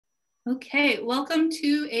Okay, welcome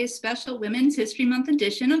to a special Women's History Month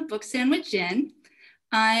edition of Book Sandwich In.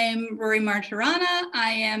 I'm Rory Martorana.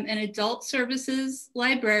 I am an adult services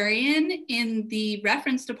librarian in the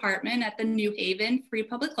reference department at the New Haven Free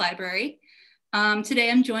Public Library.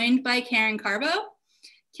 Today I'm joined by Karen Karbo.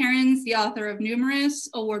 Karen's the author of numerous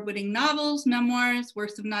award-winning novels, memoirs,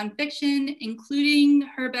 works of nonfiction, including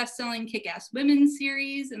her best-selling Kick-Ass Women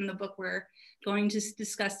series and the book we're going to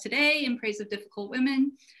discuss today, In Praise of Difficult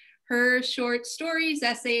Women. Her short stories,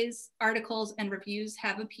 essays, articles, and reviews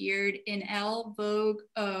have appeared in Elle, Vogue,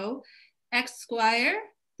 O, Esquire,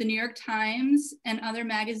 the New York Times, and other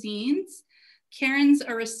magazines. Karen's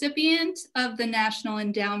a recipient of the National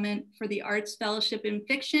Endowment for the Arts Fellowship in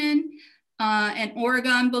Fiction, an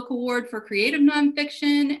Oregon Book Award for Creative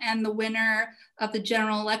Nonfiction, and the winner of the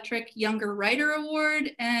General Electric Younger Writer Award,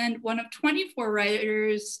 and one of 24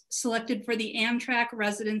 writers selected for the Amtrak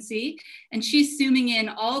residency. And she's zooming in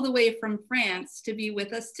all the way from France to be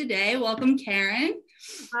with us today. Welcome, Karen.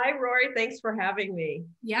 Hi, Rory. Thanks for having me.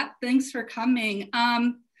 Yeah, thanks for coming.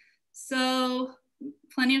 So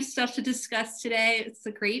plenty of stuff to discuss today. It's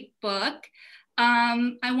a great book.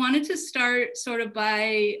 I wanted to start sort of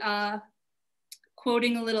by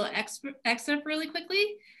quoting a little excerpt really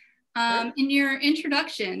quickly. Sure. In your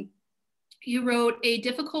introduction, you wrote, "A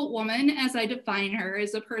difficult woman, as I define her,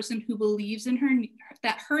 is a person who believes in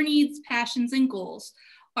that her needs, passions, and goals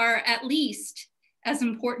are at least as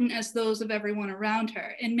important as those of everyone around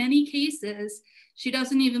her. In many cases, she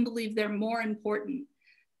doesn't even believe they're more important.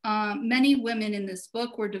 Many women in this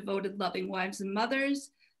book were devoted, loving wives and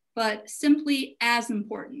mothers, but simply as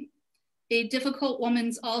important. A difficult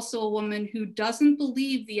woman's also a woman who doesn't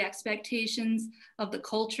believe the expectations of the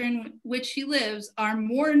culture in which she lives are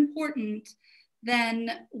more important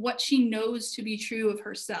than what she knows to be true of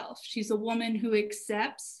herself. She's a woman who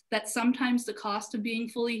accepts that sometimes the cost of being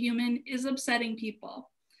fully human is upsetting people.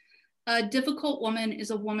 A difficult woman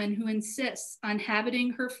is a woman who insists on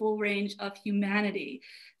inhabiting her full range of humanity."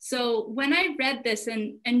 So when I read this,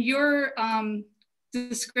 and your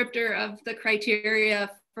descriptor of the criteria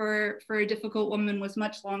for a difficult woman was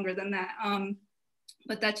much longer than that,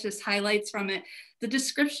 but that just highlights from it. The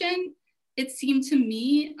description, it seemed to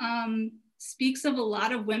me, speaks of a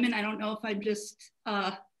lot of women. I don't know if I'm just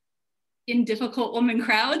in difficult woman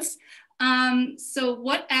crowds. So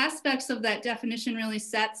what aspects of that definition really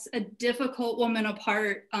sets a difficult woman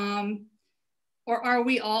apart? Or are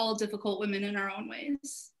we all difficult women in our own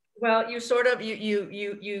ways? Well, you sort of,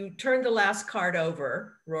 you turned the last card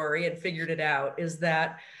over, Rory, and figured it out, is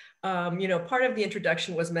that, part of the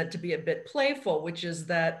introduction was meant to be a bit playful, which is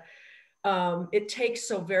that it takes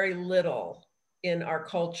so very little in our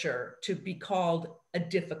culture to be called a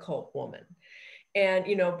difficult woman. And,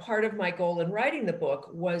 part of my goal in writing the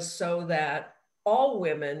book was so that all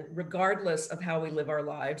women, regardless of how we live our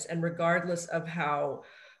lives and regardless of how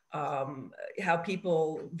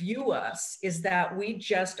people view us, is that we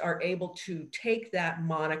just are able to take that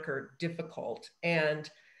moniker difficult and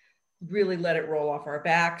really let it roll off our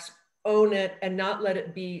backs, own it, and not let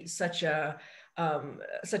it be such an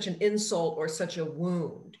insult or such a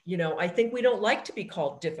wound. I think we don't like to be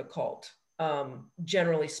called difficult,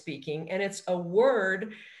 generally speaking, and it's a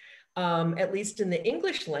word, at least in the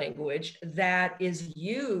English language, that is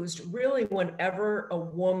used really whenever a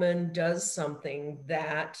woman does something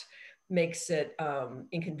that makes it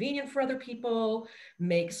inconvenient for other people,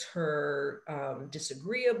 makes her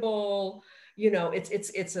disagreeable.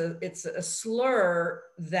 It's a slur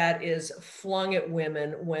that is flung at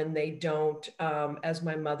women when they don't, as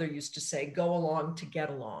my mother used to say, go along to get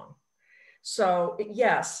along. So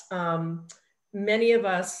yes, many of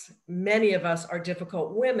us are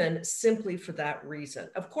difficult women simply for that reason.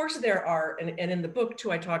 Of course, there are, and in the book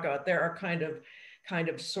too, I talk about, there are kind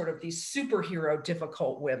of sort of these superhero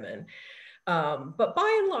difficult women. But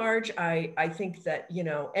by and large, I think that,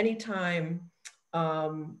 anytime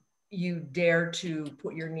you dare to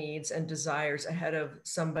put your needs and desires ahead of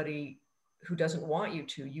somebody who doesn't want you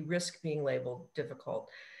to, you risk being labeled difficult.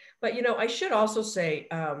 But, I should also say,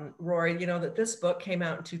 Rory, that this book came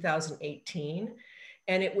out in 2018,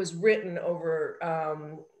 and it was written over,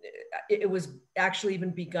 it was actually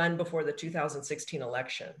even begun before the 2016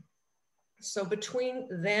 election. So between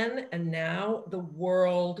then and now, the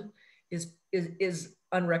world is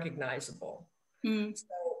unrecognizable. Mm. So,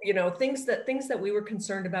 things that we were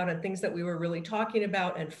concerned about and things that we were really talking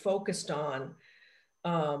about and focused on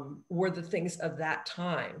were the things of that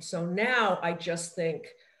time. So now I just think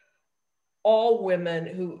all women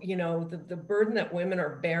who, the burden that women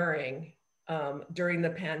are bearing during the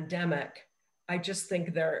pandemic, I just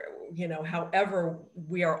think they're, however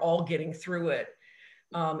we are all getting through it,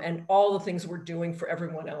 and all the things we're doing for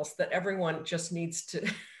everyone else, that everyone just needs to,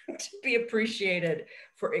 to be appreciated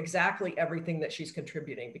for exactly everything that she's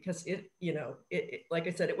contributing, because it, you know, like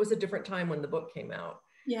I said, it was a different time when the book came out.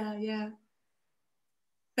 Yeah, yeah.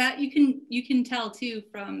 That you can tell too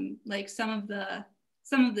from like some of the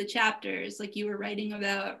chapters, like you were writing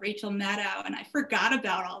about Rachel Maddow, and I forgot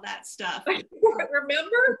about all that stuff.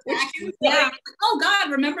 Remember? Yeah. Like, oh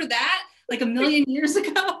God, remember that? Like a million years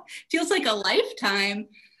ago. Feels like a lifetime.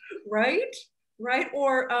 Right? Right.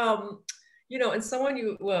 Or you know, and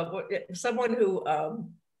someone someone who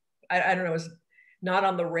I don't know, is not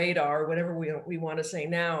on the radar, whatever we want to say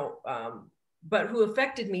now, but who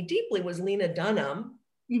affected me deeply was Lena Dunham.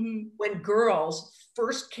 Mm-hmm. When Girls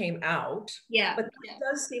first came out. Yeah. But it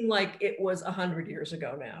does seem like it was 100 years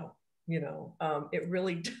ago now. You know, it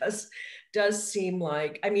really does seem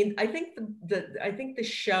like, I mean, I think the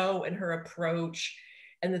show and her approach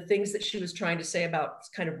and the things that she was trying to say about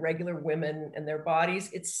kind of regular women and their bodies,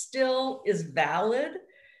 it still is valid.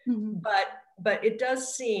 Mm-hmm. But it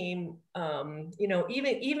does seem, you know,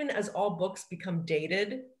 even as all books become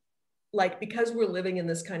dated, like, because we're living in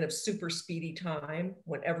this kind of super speedy time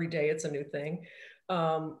when every day it's a new thing,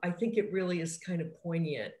 I think it really is kind of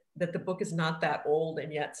poignant that the book is not that old,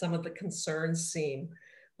 and yet some of the concerns seem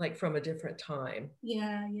like from a different time.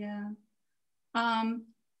 Yeah, yeah. On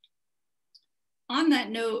that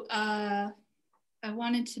note, I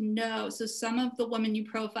wanted to know, so some of the women you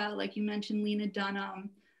profile, like you mentioned Lena Dunham,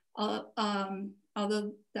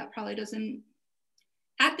 although that probably doesn't,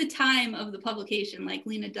 at the time of the publication, like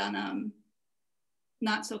Lena Dunham,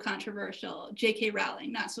 not so controversial. J.K.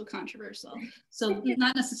 Rowling, not so controversial. So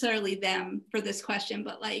not necessarily them for this question,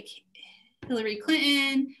 but like Hillary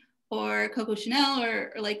Clinton or Coco Chanel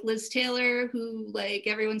or like Liz Taylor, who like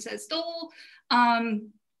everyone says stole.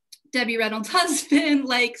 Debbie Reynolds' husband,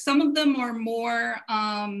 like some of them are more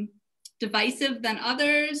divisive than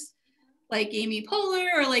others, like Amy Poehler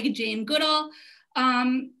or like Jane Goodall.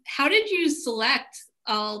 How did you select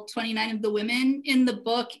all 29 of the women in the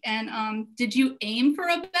book? And did you aim for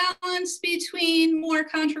a balance between more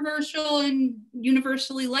controversial and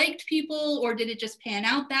universally liked people, or did it just pan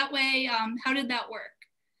out that way? How did that work?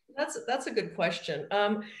 That's a good question.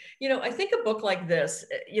 You know, I think a book like this,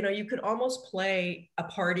 you know, you could almost play a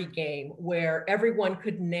party game where everyone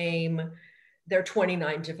could name their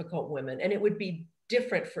 29 difficult women, and it would be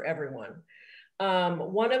different for everyone.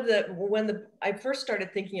 When I first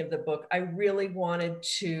started thinking of the book, I really wanted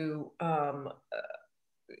to,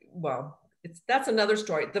 well, that's another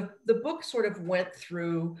story. The book sort of went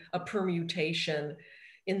through a permutation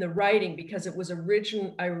in the writing, because it was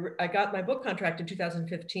I got my book contract in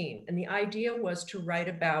 2015, and the idea was to write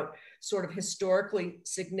about sort of historically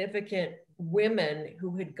significant women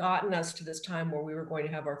who had gotten us to this time where we were going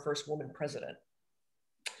to have our first woman president.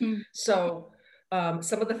 Mm. So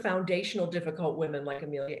some of the foundational difficult women like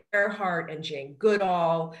Amelia Earhart and Jane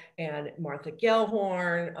Goodall and Martha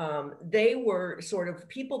Gellhorn, they were sort of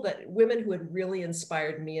women who had really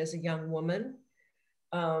inspired me as a young woman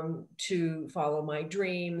to follow my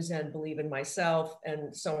dreams and believe in myself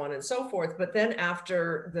and so on and so forth. But then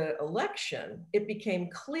after the election, it became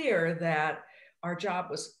clear that our job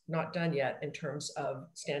was not done yet in terms of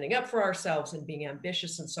standing up for ourselves and being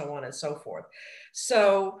ambitious and so on and so forth.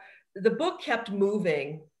 So the book kept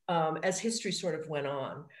moving as history sort of went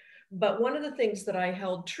on. But one of the things that I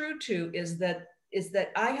held true to is that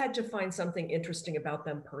I had to find something interesting about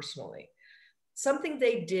them personally. Something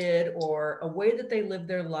they did or a way that they lived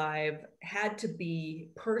their life had to be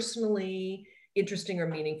personally interesting or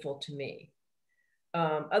meaningful to me.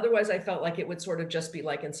 Otherwise, I felt like it would sort of just be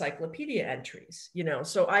like encyclopedia entries, you know.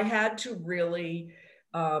 So I had to really,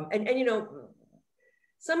 and you know,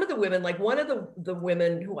 some of the women, like one of the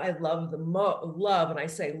women who I love and I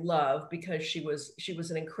say love because she was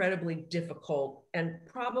an incredibly difficult and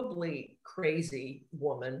probably crazy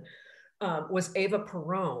woman, was Eva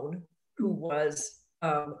Peron, who was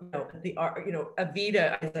Evita.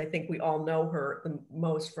 I think we all know her the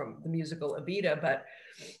most from the musical Evita, but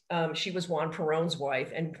she was Juan Perón's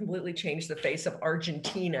wife and completely changed the face of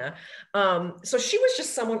Argentina. So she was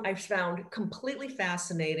just someone I found completely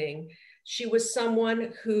fascinating. She was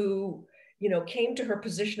someone who, you know, came to her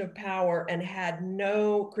position of power and had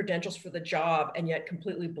no credentials for the job, and yet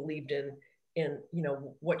completely believed in you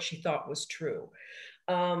know, what she thought was true.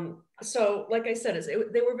 So like I said,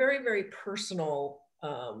 they were very, very personal.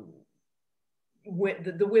 The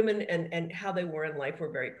women and how they were in life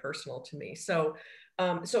were very personal to me. So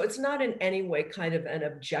it's not in any way kind of an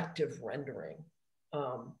objective rendering.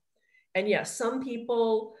 And yes, some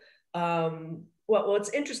people, well, it's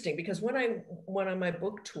interesting because when I went on my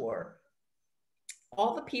book tour,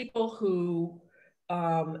 all the people who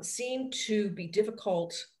seem to be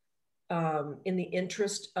difficult in the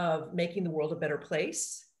interest of making the world a better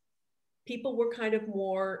place, people were kind of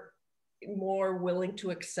more willing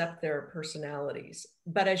to accept their personalities.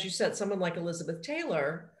 But as you said, someone like Elizabeth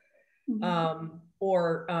Taylor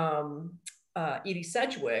or Edie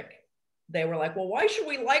Sedgwick, they were like, well, why should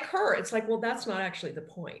we like her? It's like, well, that's not actually the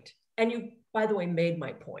point. And you, by the way, made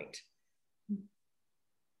my point.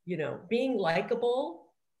 You know, being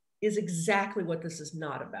likable is exactly what this is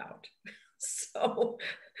not about. So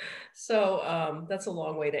that's a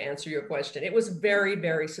long way to answer your question. It was very,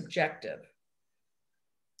 very subjective.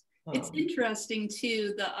 It's interesting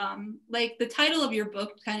too, like the title of your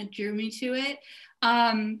book kind of drew me to it,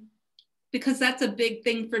 because that's a big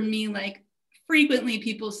thing for me. Like frequently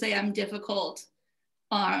people say I'm difficult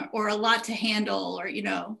or a lot to handle, or, you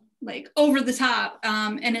know, like over the top.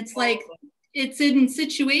 And it's like, it's in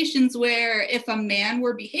situations where if a man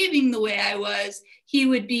were behaving the way I was, he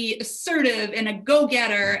would be assertive and a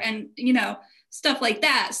go-getter and, you know, stuff like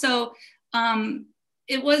that. So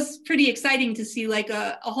it was pretty exciting to see like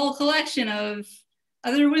a whole collection of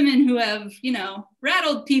other women who have, you know,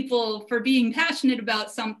 rattled people for being passionate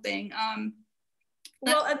about something.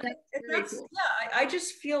 Well, and that's cool. Yeah, I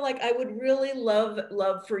just feel like I would really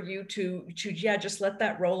love for you to yeah, just let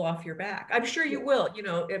that roll off your back. I'm sure you will, you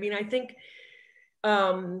know. I mean, I think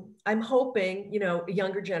I'm hoping, you know,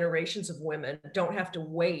 younger generations of women don't have to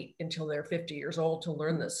wait until they're 50 years old to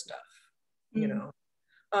learn this stuff, you know.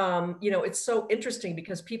 You know, it's so interesting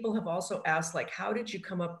because people have also asked, like, how did you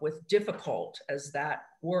come up with difficult as that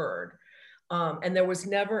word? And there was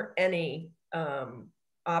never any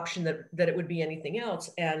option that it would be anything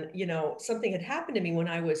else. And, you know, something had happened to me when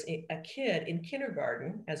I was a kid in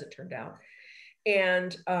kindergarten, as it turned out.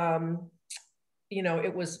 And, you know,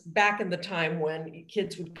 it was back in the time when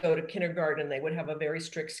kids would go to kindergarten, they would have a very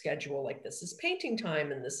strict schedule, like this is painting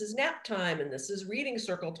time, and this is nap time, and this is reading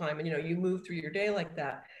circle time. And, you know, you move through your day like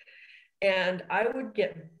that. And I would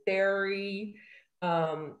get very,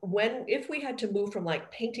 if we had to move from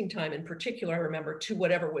like painting time in particular, I remember, to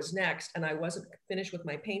whatever was next, and I wasn't finished with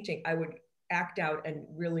my painting, I would act out and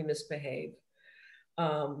really misbehave.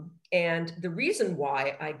 And the reason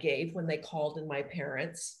why I gave when they called in my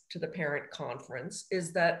parents to the parent conference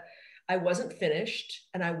is that I wasn't finished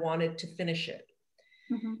and I wanted to finish it.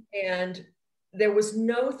 And there was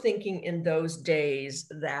no thinking in those days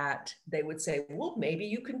that they would say, well, maybe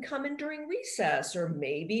you can come in during recess, or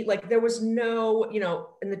maybe, like, there was no, you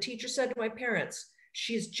know, and the teacher said to my parents,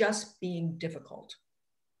 she's just being difficult.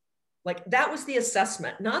 Like, that was the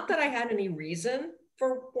assessment. Not that I had any reason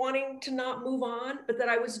for wanting to not move on, but that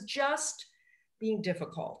I was just being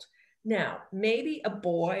difficult. Now, maybe a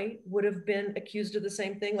boy would have been accused of the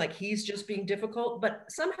same thing, like he's just being difficult, but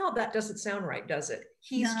somehow that doesn't sound right, does it?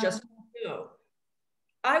 He's just, no.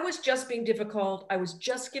 I was just being difficult. I was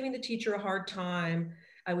just giving the teacher a hard time.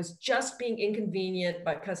 I was just being inconvenient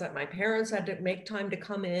because my parents had to make time to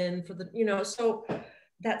come in for the, you know, so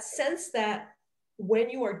that sense that when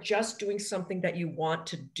you are just doing something that you want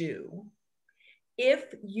to do,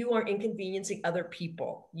 if you are inconveniencing other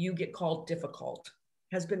people, you get called difficult,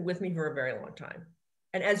 has been with me for a very long time.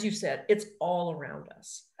 And as you said, it's all around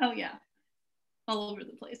us. Oh yeah, all over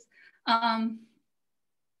the place.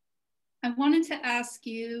 I wanted to ask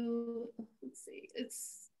you, let's see,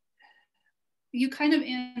 you kind of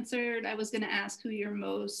answered, I was going to ask who you're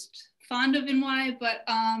most fond of and why, but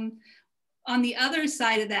on the other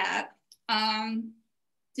side of that,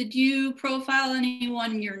 did you profile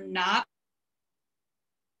anyone you're not?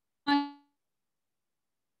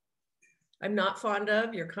 I'm not fond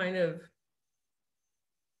of, you're kind of,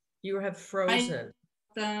 you have frozen.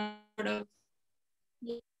 Sort of,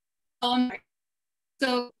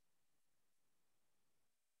 so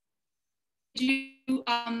did you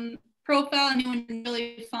profile anyone you're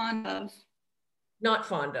really fond of? Not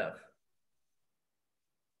fond of.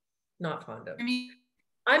 Not fond of.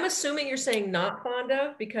 I'm assuming you're saying not fond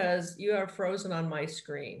of because you are frozen on my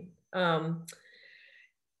screen.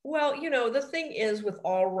 Well, you know, the thing is with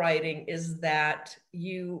all writing is that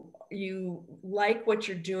you like what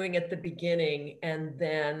you're doing at the beginning, and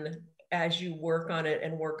then as you work on it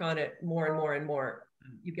more and more and more,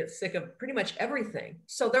 you get sick of pretty much everything.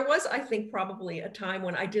 So there was, I think, probably a time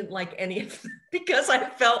when I didn't like any of them because I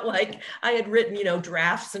felt like I had written, you know,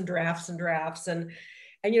 drafts and drafts and drafts, and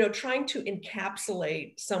you know, trying to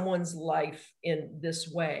encapsulate someone's life in this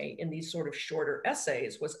way, in these sort of shorter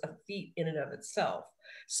essays, was a feat in and of itself.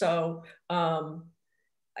 So,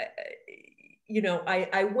 you know,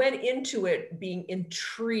 I went into it being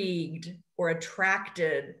intrigued or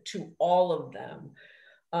attracted to all of them.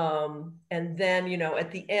 And then, you know,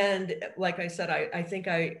 at the end, like I said, I think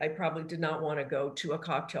I probably did not want to go to a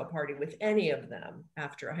cocktail party with any of them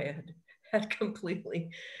after I had completely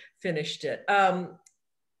finished it.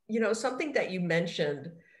 You know, something that you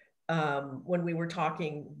mentioned when we were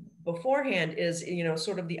talking beforehand is, you know,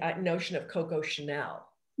 sort of the notion of Coco Chanel,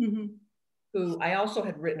 mm-hmm. who I also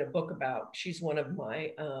had written a book about. She's one of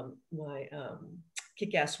my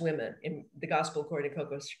kick-ass women in the gospel according to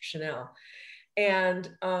Coco Chanel. And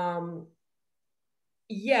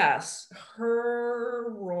yes, her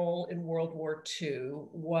role in World War II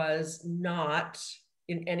was not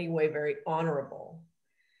in any way very honorable.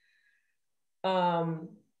 I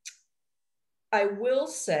will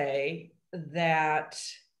say that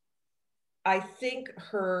I think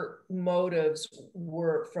her motives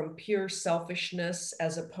were from pure selfishness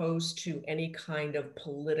as opposed to any kind of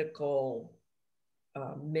political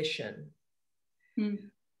mission. Mm.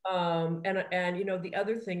 And you know, the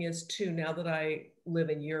other thing is too, now that I live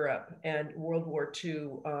in Europe and World War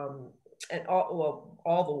II, and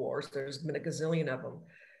all the wars, there's been a gazillion of them.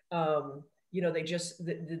 You know, they just,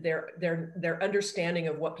 their understanding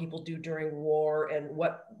of what people do during war and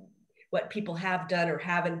what people have done or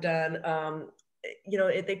haven't done, you know,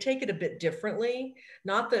 they take it a bit differently.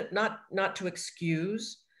 Not to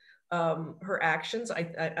excuse her actions.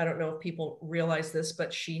 I don't know if people realize this,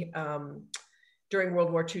 but she, during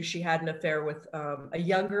World War II, she had an affair with a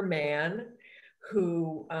younger man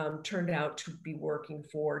who turned out to be working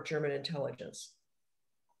for German intelligence.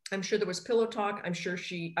 I'm sure there was pillow talk. I'm sure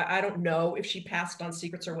I don't know if she passed on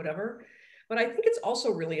secrets or whatever, but I think it's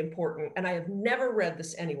also really important, and I have never read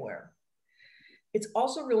this anywhere. It's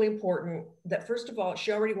also really important that, first of all,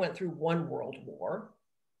 she already went through one world war.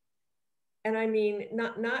 And I mean,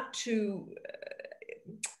 not to,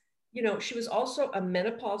 you know, she was also a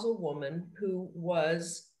menopausal woman who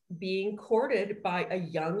was being courted by a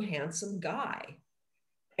young, handsome guy.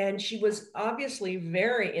 And she was obviously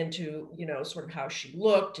very into, you know, sort of how she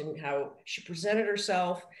looked and how she presented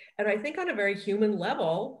herself. And I think on a very human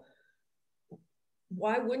level,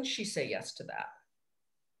 why wouldn't she say yes to that?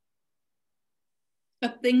 A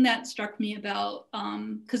thing that struck me about,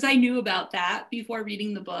 because I knew about that before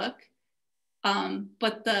reading the book,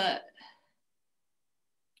 but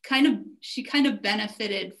she kind of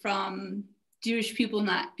benefited from Jewish people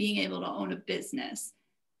not being able to own a business.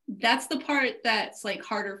 That's the part that's like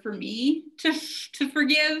harder for me to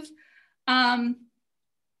forgive. But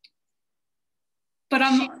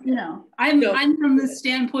I'm from the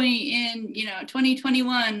standpoint in, you know,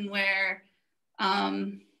 2021 where,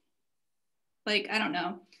 like, I don't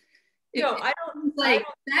know.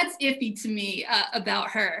 That's iffy to me about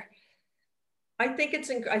her. I think it's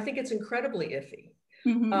incredibly iffy.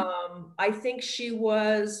 Mm-hmm. I think she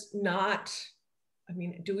was not, I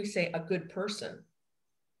mean, do we say a good person?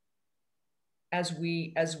 As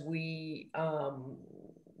we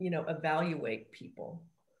you know, evaluate people.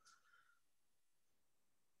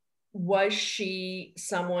 Was she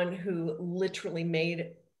someone who literally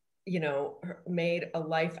made a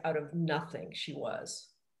life out of nothing? She was.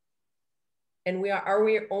 And are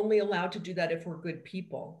we only allowed to do that if we're good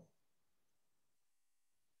people?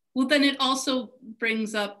 Well, then it also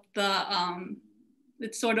brings up the,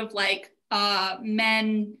 it's sort of like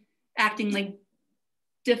men acting like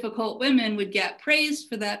difficult women would get praised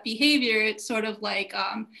for that behavior. It's sort of like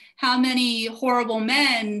how many horrible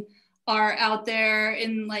men are out there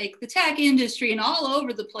in like the tech industry and all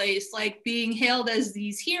over the place, like being hailed as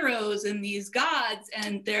these heroes and these gods,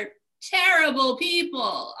 and they're terrible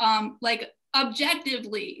people, like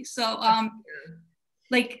objectively. So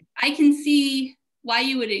like I can see why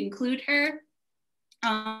you would include her.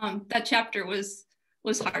 That chapter was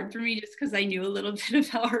hard for me just because I knew a little bit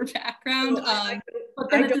about her background. But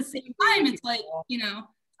then at the same time, it's like, you know,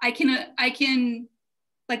 I can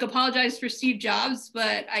like apologize for Steve Jobs,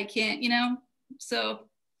 but I can't, you know, so.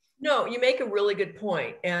 No, you make a really good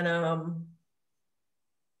point. And,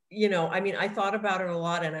 you know, I mean, I thought about it a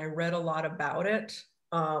lot and I read a lot about it.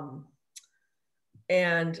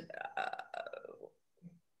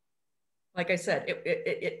 Like I said,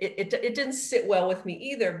 it didn't sit well with me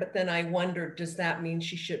either, but then I wondered, does that mean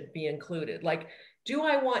she shouldn't be included? Like, do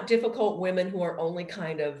I want difficult women who are only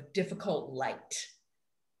kind of difficult light,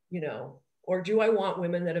 you know, or do I want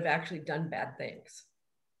women that have actually done bad things?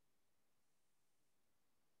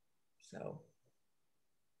 So.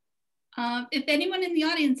 If anyone in the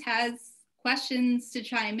audience has questions to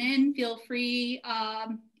chime in, feel free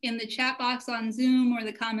in the chat box on Zoom or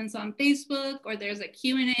the comments on Facebook, or there's a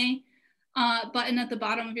Q&A button at the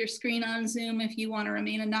bottom of your screen on Zoom. If you want to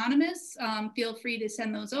remain anonymous, feel free to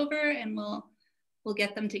send those over and we'll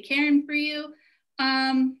get them to Karen for you.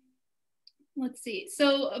 Let's see.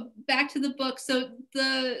 So back to the book. So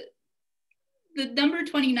the number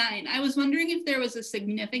 29, I was wondering if there was a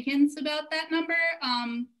significance about that number,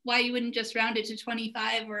 why you wouldn't just round it to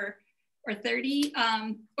 25 or 30,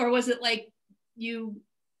 or was it like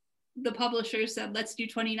the publisher said, let's do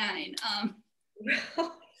 29?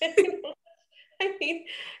 I mean,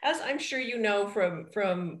 as I'm sure you know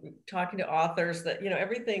from talking to authors, that,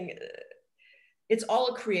 everything, it's all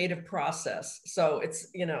a creative process. So it's,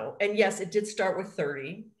 and yes, it did start with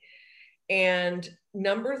 30. And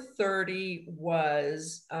number 30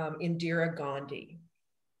 was Indira Gandhi.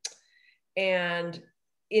 And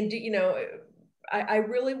I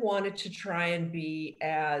really wanted to try and be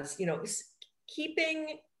as,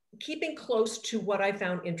 keeping close to what I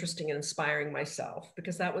found interesting and inspiring myself,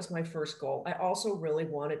 because that was my first goal. I also really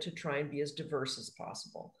wanted to try and be as diverse as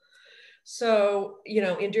possible. So,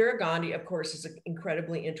 Indira Gandhi, of course, is an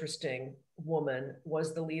incredibly interesting woman,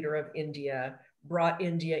 was the leader of India, brought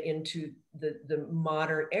India into the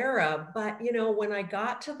modern era. But, when I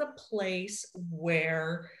got to the place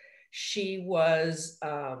where she was,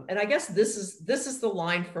 and I guess this is the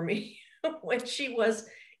line for me, when she was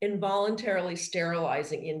involuntarily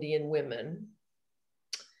sterilizing Indian women.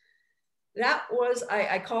 That was,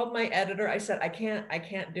 I called my editor. I said, I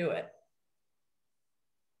can't do it.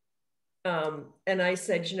 And I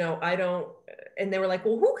said, I don't, and they were like,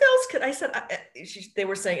 well, who else could, I said, they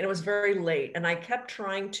were saying, and it was very late. And I kept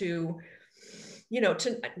trying to, in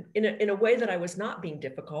a way that I was not being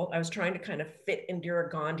difficult. I was trying to kind of fit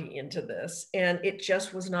Indira Gandhi into this, and it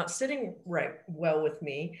just was not sitting right well with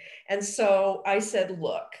me. And so I said,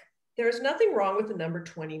 look, there's nothing wrong with the number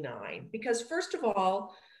 29, because first of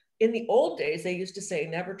all, in the old days, they used to say,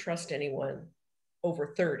 never trust anyone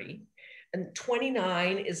over 30. And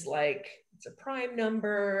 29 is like, it's a prime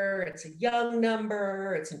number, it's a young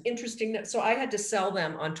number, it's an interesting number. So I had to sell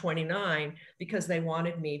them on 29 because they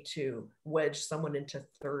wanted me to wedge someone into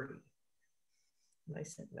 30. And I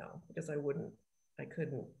said no, because I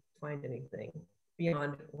couldn't find anything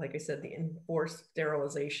beyond, like I said, the enforced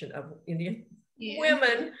sterilization of Indian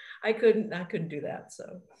women. I couldn't do that.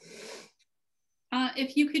 So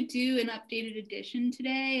if you could do an updated edition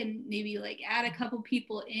today and maybe like add a couple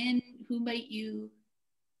people in, who might you?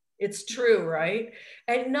 It's true, right?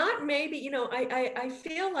 And not maybe, I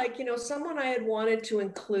feel like, someone I had wanted to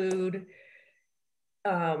include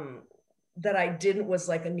that I didn't was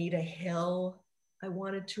like Anita Hill. I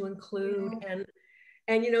wanted to include. Yeah.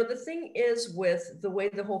 And the thing is, with the way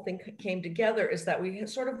the whole thing came together, is that we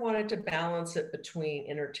sort of wanted to balance it between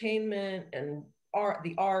entertainment and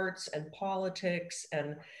the arts and politics.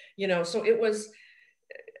 And, so it was,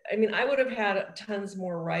 I would have had tons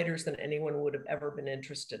more writers than anyone would have ever been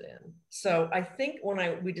interested in. So I think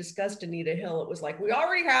when we discussed Anita Hill, it was like, we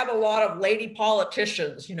already have a lot of lady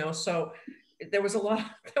politicians, so there was a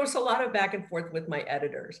lot of back and forth with my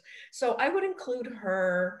editors. So I would include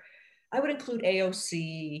her. I would include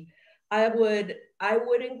AOC. I would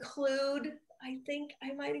include, I think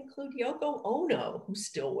I might include Yoko Ono, who's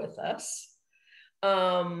still with us.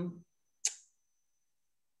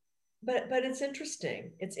 But it's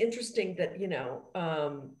interesting. It's interesting that,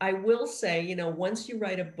 I will say, once you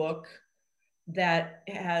write a book that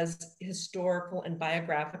has historical and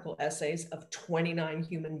biographical essays of 29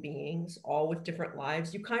 human beings, all with different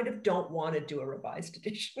lives, you kind of don't want to do a revised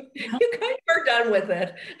edition. You kind of are done with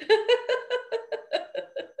it.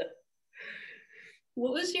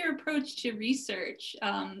 What was your approach to research?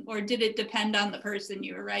 Or did it depend on the person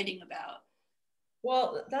you were writing about?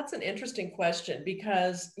 Well, that's an interesting question,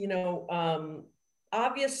 because,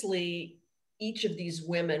 obviously each of these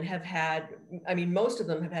women have had, most of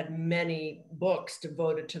them have had many books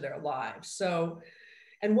devoted to their lives. So,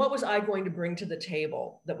 and what was I going to bring to the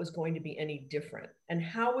table that was going to be any different? And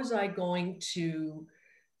how was I going to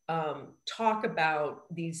talk about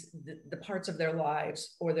the parts of their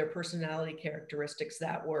lives or their personality characteristics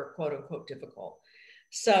that were quote unquote difficult?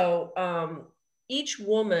 So each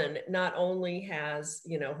woman not only has,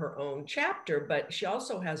 her own chapter, but she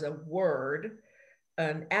also has a word,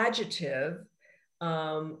 an adjective,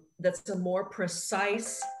 that's a more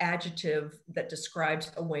precise adjective that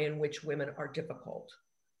describes a way in which women are difficult.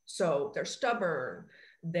 So they're stubborn,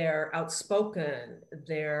 they're outspoken,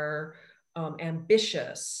 they're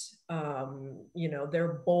ambitious,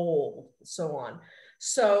 they're bold, so on.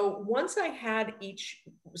 So once I had each,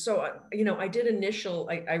 I did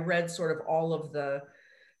I read sort of all of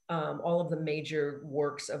the major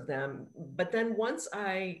works of them. But then once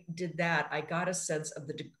I did that, I got a sense of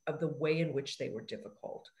the way in which they were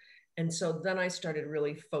difficult. And so then I started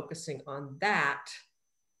really focusing on that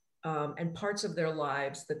and parts of their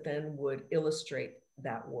lives that then would illustrate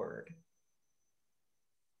that word.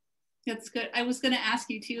 That's good. I was going to ask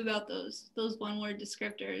you too about those one-word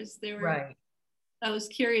descriptors. They were Right. I was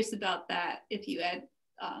curious about that, if you had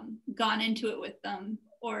gone into it with them,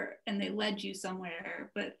 and they led you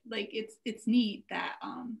somewhere. But like it's neat that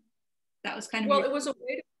that was kind of well, it was a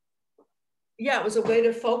way to, yeah, it was a way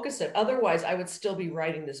to focus it. Otherwise, I would still be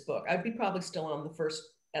writing this book. I'd be probably still on the first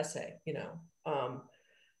essay, you know.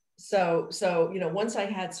 So you know, once I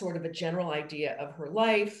had sort of a general idea of her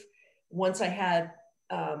life, once I had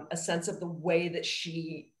a sense of the way that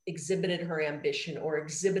she exhibited her ambition or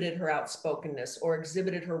exhibited her outspokenness or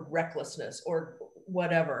exhibited her recklessness or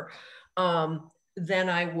whatever, then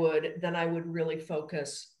I would really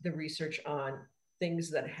focus the research on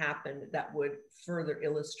things that happened that would further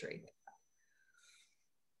illustrate.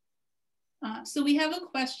 So we have a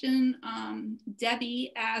question.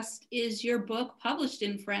 Debbie asked, is your book published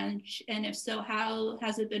in French? And if so, how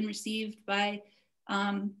has it been received by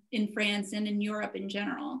in France and in Europe in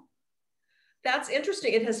general? That's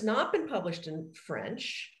interesting. It has not been published in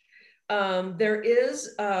French. There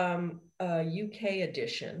is a UK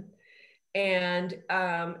edition. And,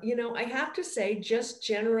 you know, I have to say, just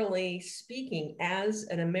generally speaking, as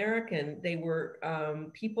an American, they were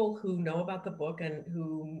people who know about the book and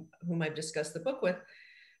whom I've discussed the book with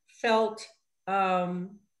felt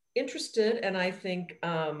interested. And I think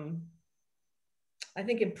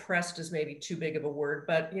impressed is maybe too big of a word,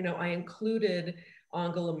 but, you know, I included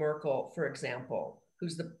Angela Merkel, for example,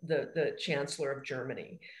 who's the Chancellor of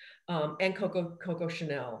Germany. And Coco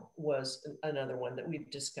Chanel was another one that we've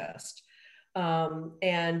discussed.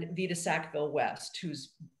 And Vita Sackville-West,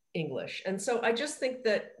 who's English. And so I just think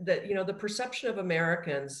that you know, the perception of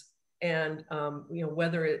Americans and you know,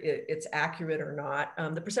 whether it's accurate or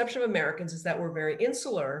not, the perception of Americans is that we're very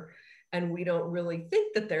insular and we don't really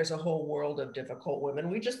think that there's a whole world of difficult women.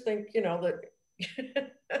 We just think, you know, that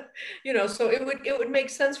you know, so it would make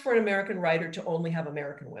sense for an American writer to only have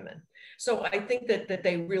American women. So I think that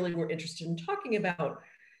they really were interested in talking about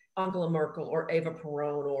Angela Merkel or Eva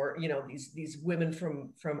Peron, or, you know, these women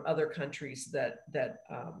from other countries that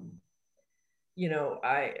you know,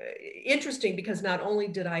 interesting, because not only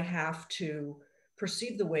did I have to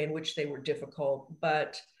perceive the way in which they were difficult,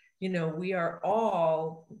 but, you know, we are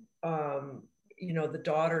all you know, the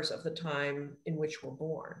daughters of the time in which we're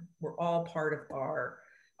born. We're all part of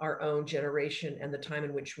our own generation and the time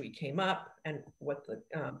in which we came up and what the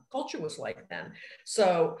culture was like then.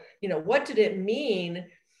 So, you know, what did it mean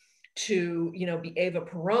to, you know, be Eva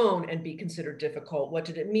Peron and be considered difficult? What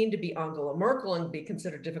did it mean to be Angela Merkel and be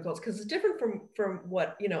considered difficult? Because it's different from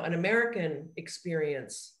what, you know, an American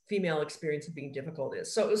experience, female experience of being difficult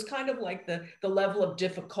is. So it was kind of like the level of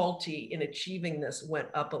difficulty in achieving this went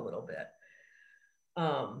up a little bit.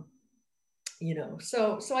 You know,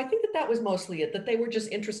 so I think that was mostly it, that they were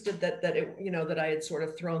just interested that it, you know, that I had sort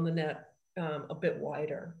of thrown the net a bit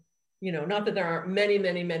wider. You know, not that there aren't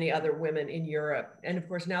many other women in Europe. And of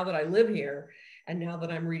course, now that I live here and now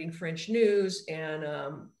that I'm reading French news, and,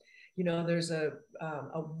 you know, there's a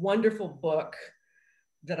wonderful book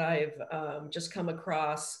that I've just come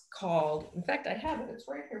across called, in fact, I have it, it's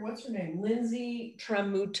right here. What's her name? Lindsay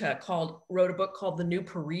Tramuta wrote a book called The New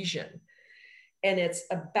Parisian. And it's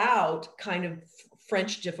about kind of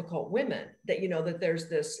French difficult women, that, you know, that there's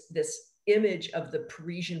this image of the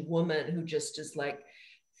Parisian woman who just is like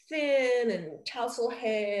thin and tousle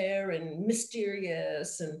hair and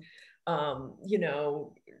mysterious and, you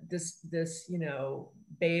know, this, you know,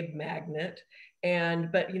 babe magnet.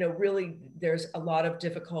 But, you know, really there's a lot of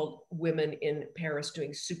difficult women in Paris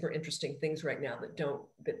doing super interesting things right now that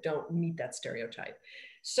don't meet that stereotype.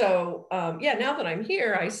 So yeah, now that I'm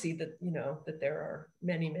here, I see that, you know, that there are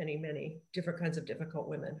many different kinds of difficult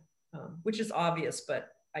women, which is obvious, but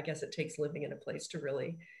I guess it takes living in a place to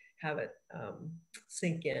really have it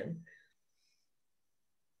sink in.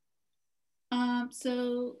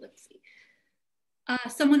 So let's see.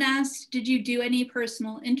 Someone asked, did you do any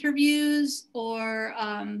personal interviews, or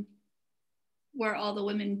were all the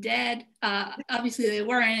women dead? Obviously they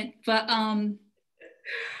weren't, but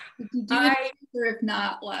did you do it, or if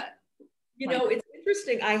not, what? You know, it's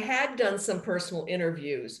interesting. I had done some personal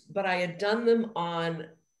interviews, but I had done them on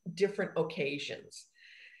different occasions.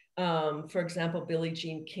 For example, Billie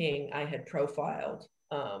Jean King, I had profiled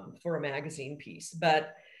for a magazine piece,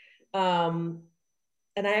 but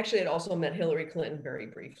and I actually had also met Hillary Clinton very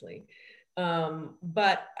briefly.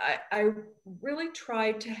 But I really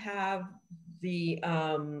tried to have the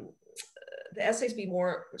essays be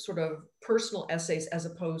more sort of personal essays as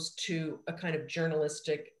opposed to a kind of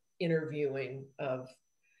journalistic interviewing of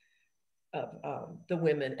the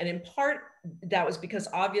women. And in part, that was because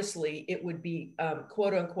obviously it would be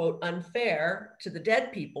quote unquote unfair to the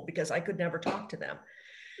dead people because I could never talk to them.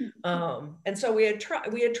 And so we had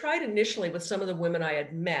tried initially with some of the women I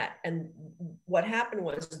had met, and what happened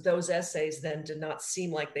was those essays then did not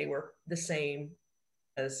seem like they were the same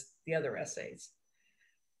as the other essays.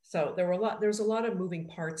 So there was a lot of moving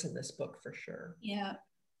parts in this book for sure. Yeah.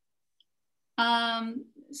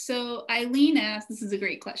 So Eileen asked, this is a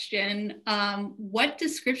great question. What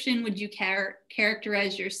description would you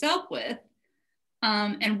characterize yourself with,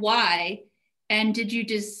 and why? And did you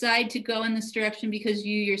decide to go in this direction because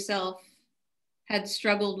you yourself had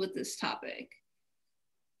struggled with this topic?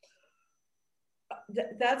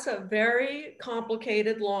 That's a very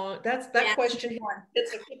complicated, that question.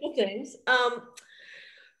 It's a couple things.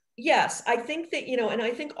 Yes, I think that, and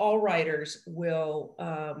I think all writers will,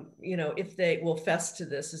 if they will fess to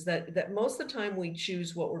this, is that most of the time we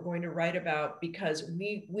choose what we're going to write about because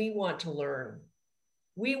we want to learn.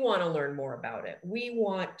 We want to learn more about it. We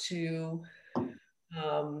want to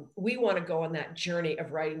go on that journey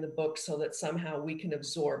of writing the book so that somehow we can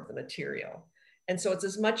absorb the material. And so it's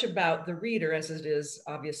as much about the reader as it is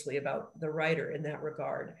obviously about the writer in that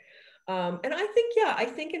regard. And I think,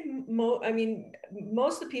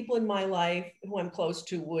 most of the people in my life who I'm close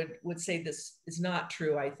to would say this is not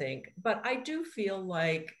true, I think. But I do feel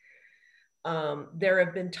like there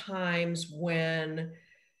have been times when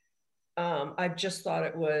I've just thought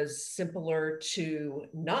it was simpler to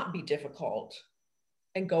not be difficult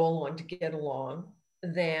and go along to get along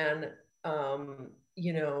than,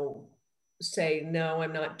 say, no,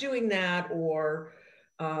 I'm not doing that, or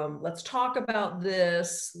let's talk about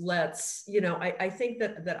this. I think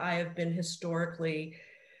that I have been historically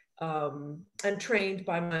and trained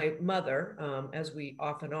by my mother, as we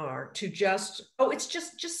often are, to just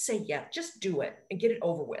say yeah, just do it and get it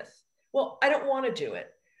over with. Well, I don't want to do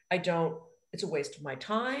it. It's a waste of my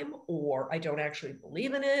time, or I don't actually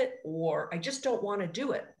believe in it, or I just don't want to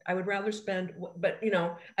do it. I would rather but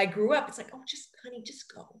I grew up, it's like, oh, honey,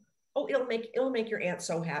 just go. Oh, it'll make your aunt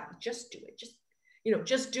so happy. Just do it.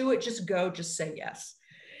 Just do it, just go, just say yes.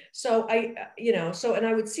 So and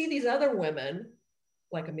I would see these other women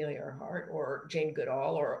like Amelia Earhart or Jane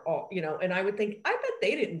Goodall and I would think, I bet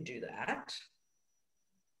they didn't do that.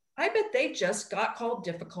 I bet they just got called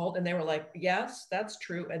difficult and they were like, yes, that's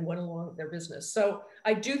true, and went along with their business. So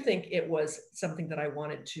I do think it was something that I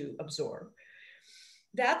wanted to absorb.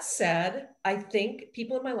 That said, I think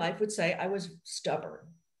people in my life would say I was stubborn.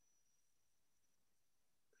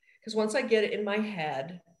 Because once I get it in my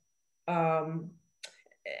head, and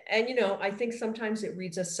I think sometimes it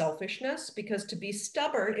reads as selfishness, because to be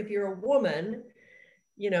stubborn, if you're a woman,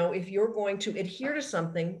 if you're going to adhere to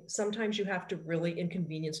something, sometimes you have to really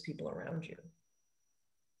inconvenience people around you.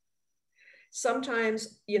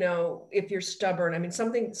 Sometimes, if you're stubborn, I mean,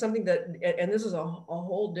 something that, and this is a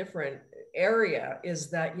whole different area,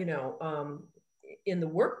 is that, in the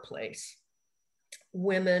workplace,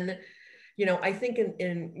 women, I think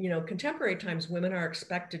in contemporary times, women are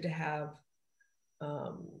expected to have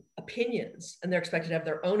opinions, and they're expected to have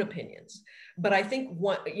their own opinions. But I think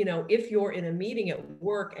if you're in a meeting at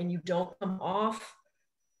work and you don't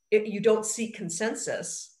you don't see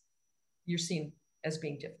consensus, you're seen as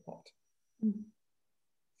being difficult. Mm-hmm.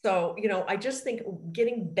 So, I just think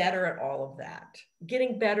getting better at all of that,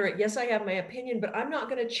 getting better at, yes, I have my opinion, but I'm not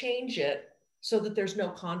going to change it so that there's no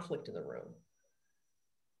conflict in the room.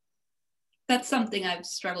 That's something I've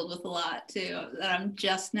struggled with a lot too, that I'm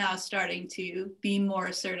just now starting to be more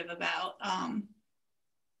assertive about.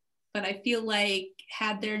 But I feel like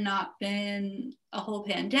had there not been a whole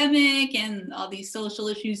pandemic and all these social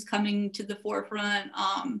issues coming to the forefront,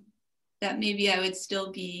 that maybe I would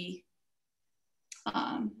still be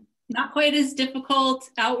not quite as difficult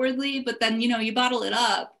outwardly, but then, you bottle it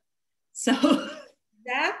up. So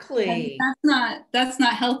exactly. That's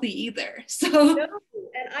not healthy either. So no.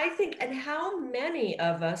 And I think, and how many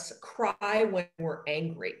of us cry when we're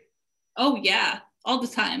angry? Oh yeah, all the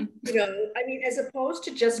time. I mean, as opposed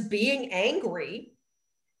to just being angry,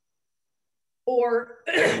 or,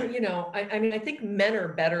 I mean, I think men are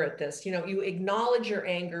better at this. You acknowledge your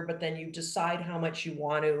anger, but then you decide how much you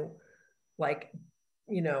want to,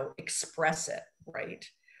 express it, right?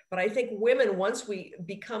 But I think women, once we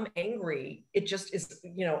become angry, it just is,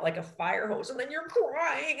 like a fire hose, and then you're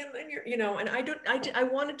crying, and then you're, and I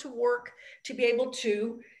wanted to work to be able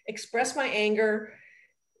to express my anger,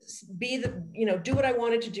 do what I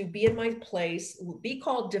wanted to do, be in my place, be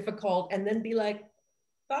called difficult, and then be like,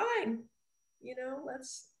 fine,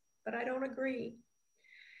 but I don't agree.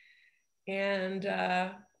 And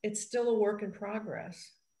it's still a work in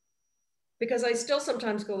progress. Because I still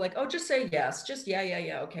sometimes go like, oh, just say yes, just yeah, yeah,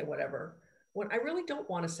 yeah, okay, whatever. When I really don't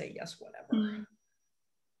want to say yes, whatever. Mm.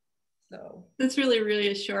 So that's really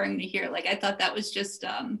reassuring to hear. Like I thought that was just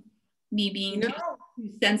me being too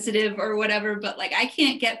sensitive or whatever, but like I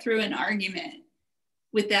can't get through an argument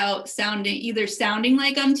without sounding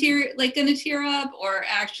like I'm gonna tear up, or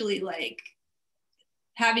actually like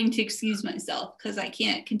having to excuse myself because I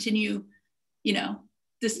can't continue, you know,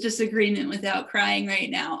 this disagreement without crying right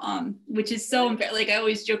now. Which is so like I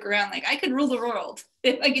always joke around, like I could rule the world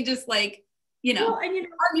if I could just like, well, and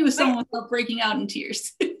argue with someone without breaking out in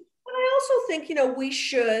tears. I also think, we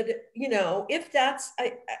should, if that's,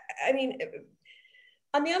 I mean,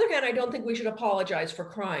 on the other hand, I don't think we should apologize for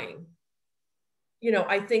crying.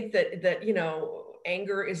 I think that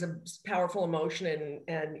anger is a powerful emotion,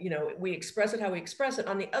 and we express it how we express it.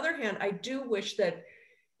 On the other hand, I do wish that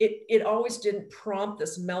it always didn't prompt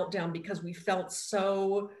this meltdown because we felt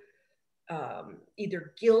so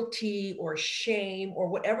either guilty or shame or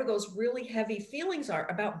whatever those really heavy feelings are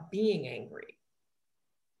about being angry.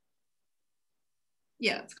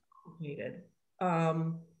 Yeah, it's complicated.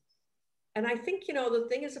 And I think, the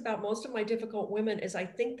thing is about most of my difficult women is I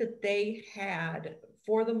think that they had,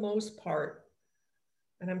 for the most part,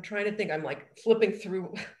 and I'm trying to think, I'm like flipping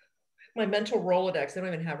through my mental Rolodex. They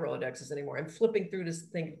don't even have Rolodexes anymore. I'm flipping through to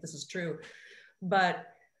think if this is true. But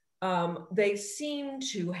they seem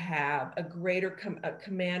to have a greater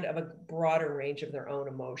command of a broader range of their own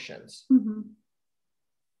emotions. Mm-hmm.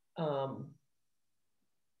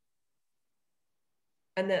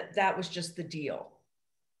 And that was just the deal.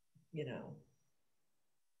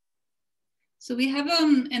 So we have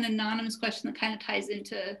an anonymous question that kind of ties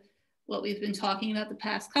into what we've been talking about the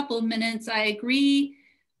past couple of minutes. I agree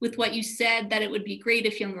with what you said, that it would be great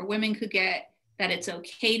if younger women could get that it's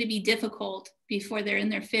okay to be difficult before they're in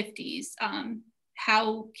their 50s.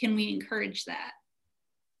 How can we encourage that?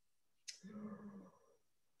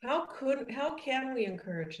 How can we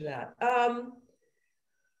encourage that?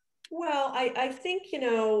 Well, I think,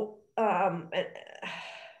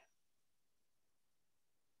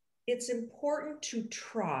 it's important to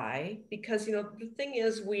try, because, the thing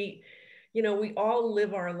is, we all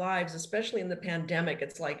live our lives, especially in the pandemic.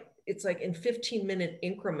 It's like in 15-minute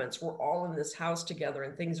increments, we're all in this house together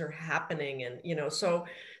and things are happening. And, so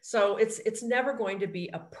it's never going to be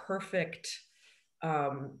a perfect,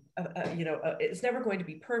 it's never going to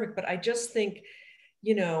be perfect. But I just think,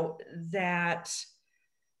 that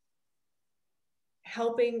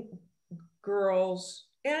helping girls,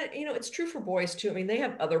 and it's true for boys too. I mean, they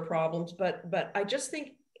have other problems, but I just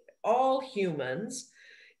think all humans,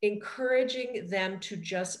 encouraging them to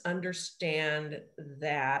just understand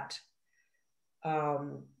that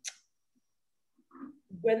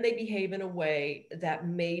when they behave in a way that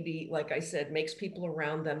maybe, like I said, makes people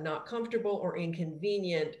around them not comfortable or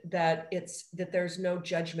inconvenient, that there's no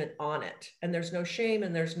judgment on it, and there's no shame,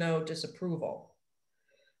 and there's no disapproval.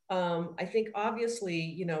 I think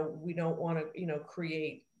obviously, we don't want to,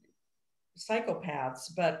 create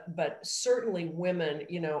psychopaths, but certainly women,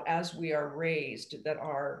 as we are raised, that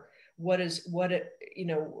are the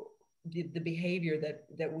behavior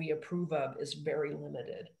that we approve of is very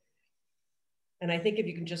limited. And I think if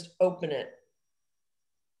you can just open it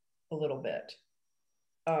a little bit,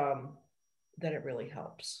 then it really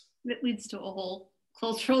helps. It leads to a whole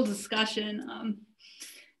cultural discussion.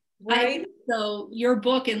 Right. So your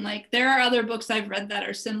book, and like there are other books I've read that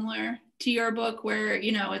are similar to your book, where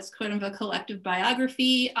it's kind of a collective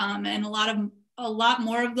biography, and a lot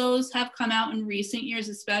more of those have come out in recent years,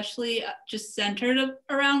 especially just centered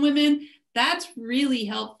around women. That's really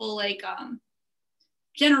helpful. Like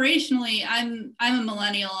generationally, I'm a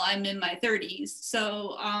millennial. I'm in my 30s,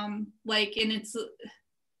 so and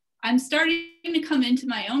I'm starting to come into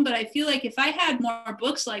my own. But I feel like if I had more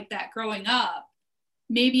books like that growing up,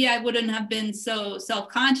 maybe I wouldn't have been so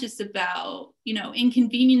self-conscious about,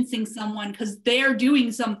 inconveniencing someone because they're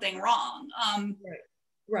doing something wrong.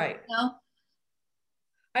 Right. You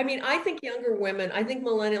I mean, I think younger women, I think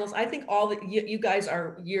millennials, I think all that you guys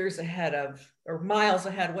are years ahead of, or miles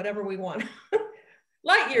ahead, whatever we want,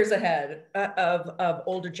 light years ahead of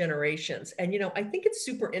older generations. And, I think it's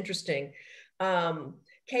super interesting.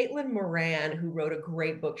 Caitlin Moran, who wrote a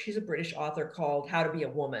great book, she's a British author, called How to Be a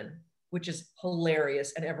Woman, which is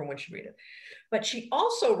hilarious and everyone should read it. But she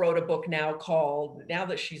also wrote a book now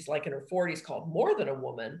that she's like in her 40s, called More Than a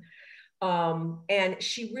Woman. And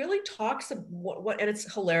she really talks about and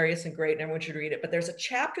it's hilarious and great and everyone should read it. But there's a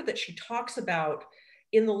chapter that she talks about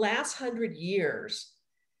in the last 100 years.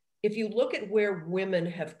 If you look at where women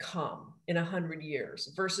have come in 100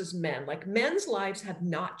 years versus men, like men's lives have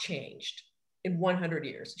not changed. in 100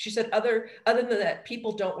 years. She said, other than that,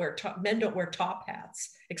 men don't wear top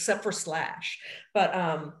hats except for Slash. But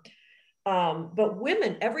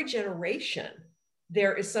women, every generation,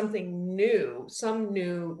 there is something new, some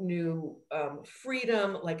new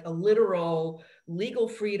freedom, like a literal legal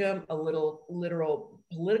freedom, a literal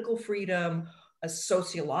political freedom, a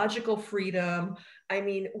sociological freedom. I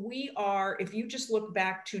mean, we are, if you just look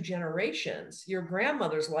back 2 generations, your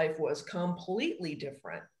grandmother's life was completely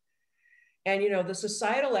different. And, the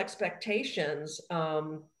societal expectations,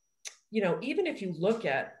 even if you look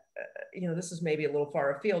at, this is maybe a little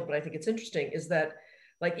far afield, but I think it's interesting, is that,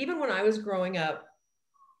 like, even when I was growing up,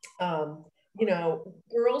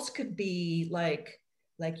 girls could be like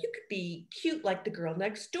you could be cute like the girl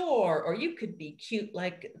next door, or you could be cute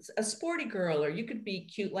like a sporty girl, or you could be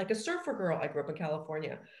cute like a surfer girl. I grew up in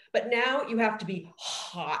California. But now you have to be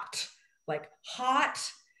hot. Like hot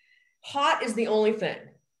is the only thing.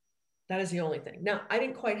 That is the only thing. Now, I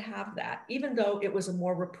didn't quite have that. Even though it was a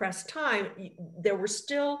more repressed time, there were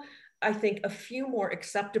still, I think, a few more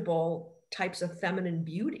acceptable types of feminine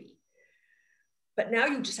beauty. But now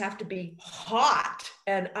you just have to be hot.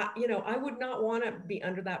 And, I would not want to be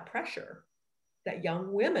under that pressure, that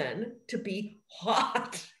young women to be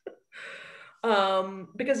hot.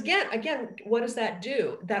 Because again, what does that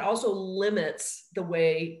do? That also limits the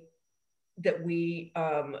way that we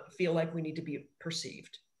feel like we need to be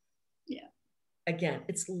perceived. Yeah. Again,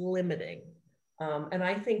 it's limiting. And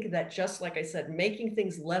I think that, just like I said, making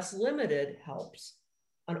things less limited helps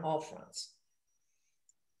on all fronts.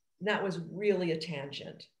 And that was really a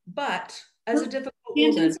tangent. But as a difficult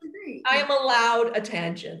woman, I am allowed a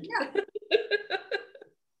tangent. Yeah.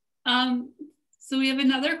 So we have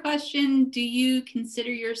another question. Do you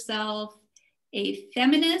consider yourself a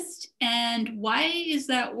feminist? And why is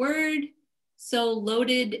that word so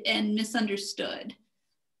loaded and misunderstood?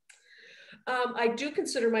 I do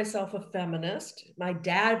consider myself a feminist. My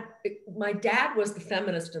dad was the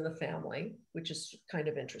feminist in the family, which is kind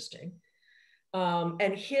of interesting.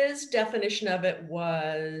 And his definition of it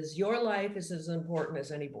was, your life is as important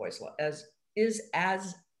as any boy's life, as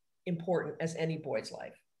important as any boy's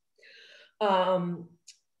life. I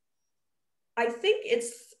think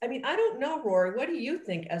I don't know, Rory, what do you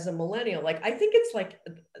think as a millennial? Like, I think it's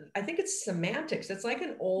semantics. It's like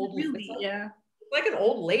an old, like an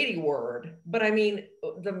old lady word, but I mean,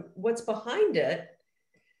 what's behind it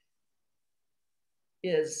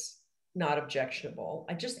is not objectionable.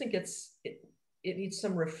 I just think it needs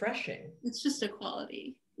some refreshing. It's just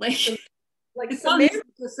equality. I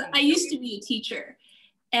used to be a teacher,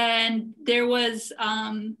 and there was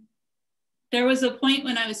a point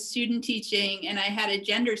when I was student teaching and I had a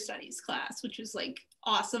gender studies class, which was like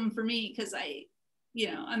awesome for me because I'm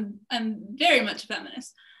very much a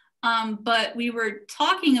feminist. But we were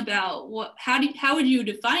talking about how would you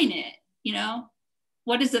define it?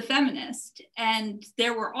 What is a feminist? And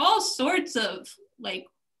there were all sorts of, like,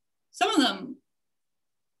 some of them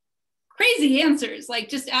crazy answers, like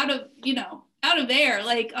just out of air.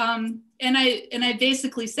 Like, and I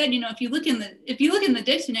basically said, if you look in the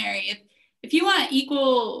dictionary, if you want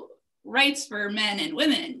equal rights for men and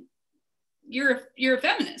women, you're a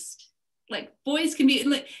feminist. Like, boys can be,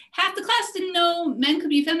 like, half the class didn't know men could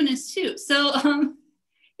be feminists too. So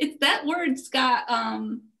it's, that word's got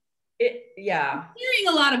carrying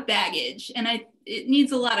a lot of baggage, and it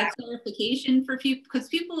needs a lot of clarification for people, because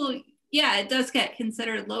people, it does get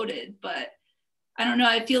considered loaded, but I don't know.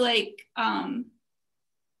 I feel like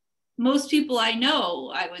most people I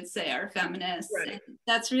know, I would say, are feminists. Right. And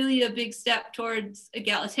that's really a big step towards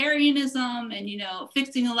egalitarianism and,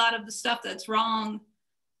 fixing a lot of the stuff that's wrong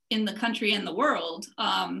in the country and the world.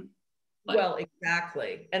 Well,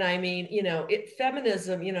 exactly. And I mean,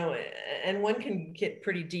 feminism, and one can get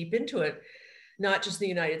pretty deep into it, not just in the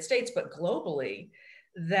United States, but globally,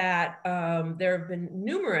 that there have been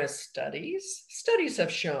numerous studies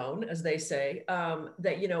have shown, as they say,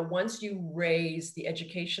 that, once you raise the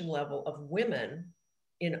education level of women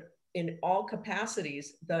in all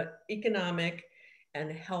capacities, the economic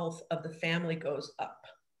and health of the family goes up.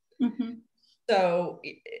 Mm-hmm. So,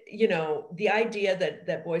 the idea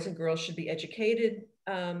that boys and girls should be educated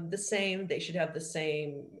the same, they should have the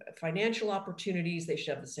same financial opportunities, they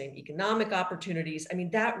should have the same economic opportunities. I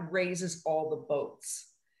mean, that raises all the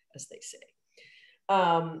boats, as they say.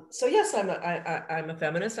 So yes, I'm a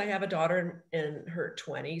feminist. I have a daughter in her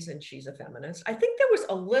 20s, and she's a feminist. I think there was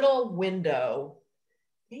a little window,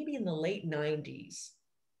 maybe in the late 90s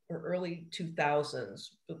or early 2000s,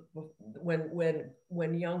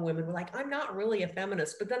 when young women were like, I'm not really a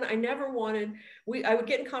feminist. But then I never wanted, I would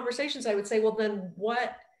get in conversations, I would say, well, then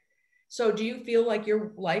what? So do you feel like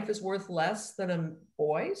your life is worth less than a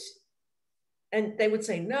boy's? And they would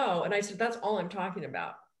say no. And I said, that's all I'm talking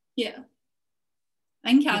about. Yeah. I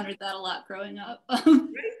encountered that a lot growing up.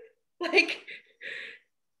 Like,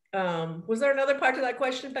 was there another part to that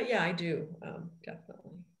question? But yeah, I do,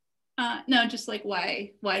 definitely. No, just like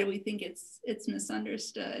why do we think it's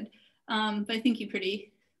misunderstood? But I think you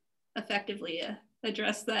pretty effectively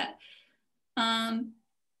addressed that.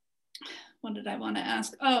 What did I want to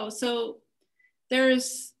ask? Oh, so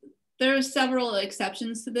there's several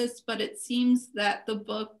exceptions to this, but it seems that the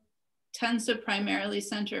book tends to primarily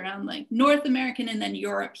center around like North American and then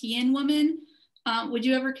European women. Would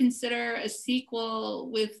you ever consider a sequel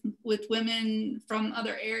with women from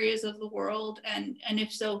other areas of the world? And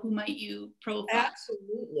if so, who might you profile?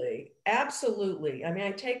 Absolutely. Absolutely. I mean,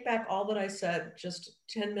 I take back all that I said just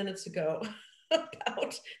 10 minutes ago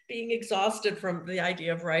about being exhausted from the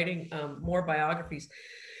idea of writing more biographies.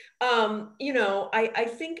 You know, I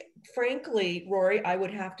think, frankly, Rory, I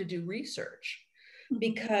would have to do research.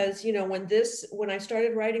 Because, you know, when I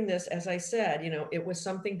started writing this, as I said, you know, it was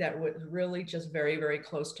something that was really just very, very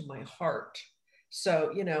close to my heart. So,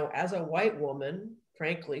 you know, as a white woman,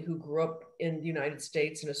 frankly, who grew up in the United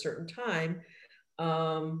States in a certain time,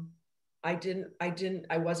 I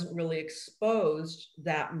wasn't really exposed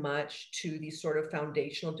that much to these sort of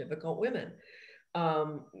foundational, difficult women.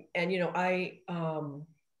 And, you know,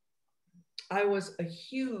 I was a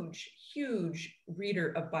huge, huge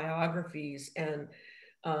reader of biographies and,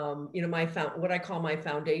 you know, what I call my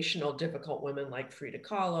foundational difficult women like Frida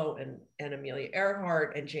Kahlo and Amelia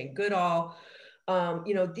Earhart and Jane Goodall.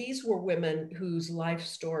 You know, these were women whose life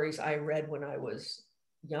stories I read when I was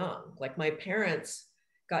young. Like my parents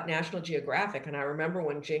got National Geographic, and I remember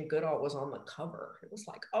when Jane Goodall was on the cover. It was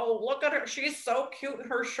like, oh, look at her. She's so cute in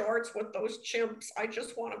her shorts with those chimps. I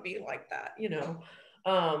just want to be like that, you know.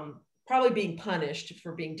 Probably being punished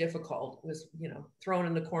for being difficult, was, you know, thrown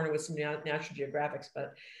in the corner with some National Geographics,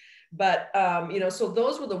 but you know, so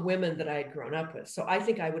those were the women that I had grown up with. So I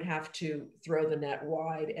think I would have to throw the net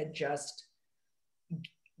wide and just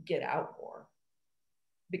get out more,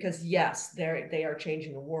 because yes, they are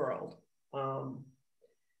changing the world. I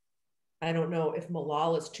don't know if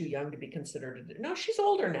Malala is too young to be considered. No, she's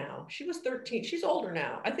older now. She was 13. She's older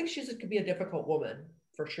now. I think could be a difficult woman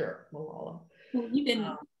for sure, Malala. Well,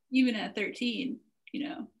 even at 13, you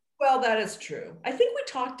know. Well, that is true. I think we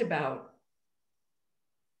talked about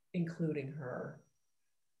including her.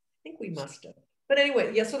 I think we must have. But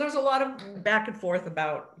anyway, yeah, so there's a lot of back and forth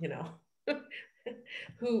about, you know,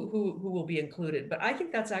 who will be included. But I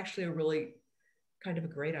think that's actually a really kind of a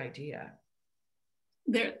great idea.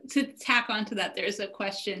 There, to tack onto that, there's a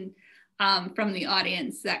question from the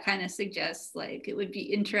audience that kind of suggests like it would be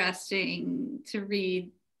interesting to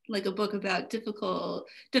read like a book about difficult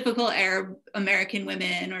Arab American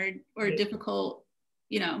women or difficult,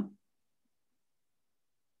 you know.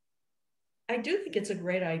 I do think it's a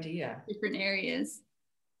great idea. Different areas.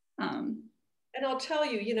 And I'll tell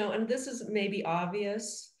you, you know, and this is maybe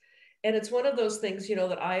obvious, and it's one of those things, you know,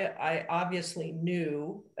 that I obviously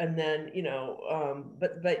knew, and then, you know,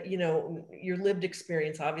 but you know, your lived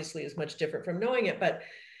experience obviously is much different from knowing it, but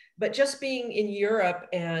just being in Europe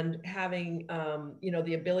and having, you know,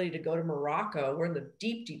 the ability to go to Morocco. We're in the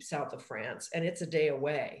deep, deep south of France, and it's a day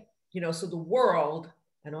away, you know, so the world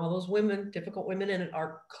and all those women, difficult women in it,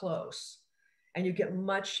 are close. And you get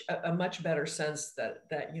a much better sense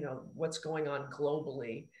that, you know, what's going on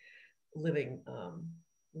globally living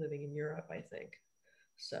in Europe, I think.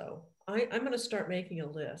 So I'm going to start making a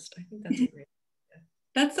list. I think that's a great idea.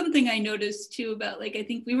 That's something I noticed too about, like, I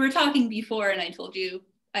think we were talking before and I told you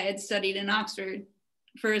I had studied in Oxford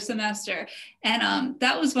for a semester. And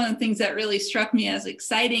that was one of the things that really struck me as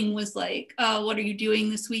exciting was like, oh, what are you doing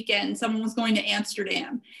this weekend? Someone was going to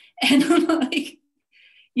Amsterdam. And I'm like,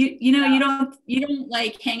 you know, you don't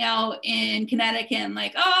like hang out in Connecticut and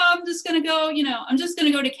like, oh, I'm just gonna go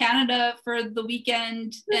to Canada for the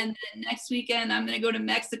weekend, and then next weekend I'm gonna go to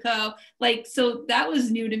Mexico. Like, so that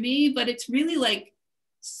was new to me, but it's really like,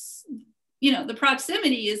 you know, the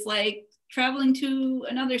proximity is like traveling to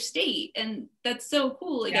another state, and that's so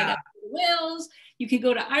cool. Like, I got to Wales. You could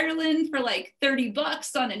go to Ireland for like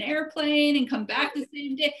 $30 on an airplane and come back the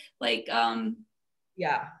same day. Like,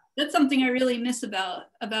 yeah. That's something I really miss about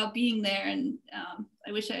being there, and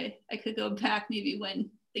I wish I could go back maybe when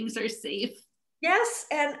things are safe. Yes,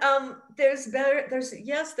 and there's better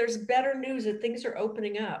news that things are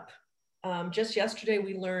opening up. Just yesterday,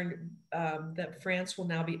 we learned that France will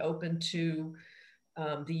now be open to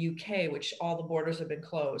the UK, which all the borders have been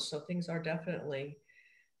closed. So things are definitely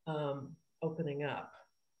opening up.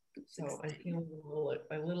 So I'm feeling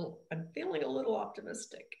I'm feeling a little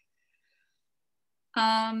optimistic.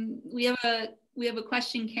 We have a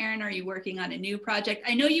question, Karen. Are you working on a new project?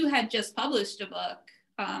 I know you had just published a book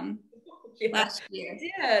last year. I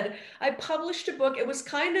did. I published a book. It was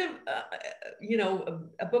kind of,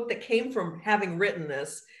 a book that came from having written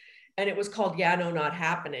this, and it was called Yeah, No, Not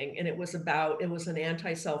Happening. And it was an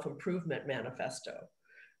anti-self-improvement manifesto.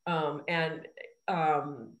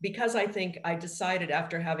 Because I think I decided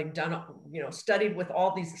after having done, studied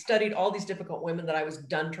all these difficult women that I was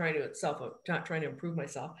done trying to improve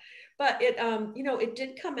myself. But it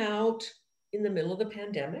did come out in the middle of the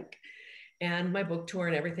pandemic, and my book tour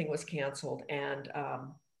and everything was canceled. And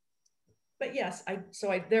but yes,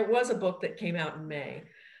 there was a book that came out in May.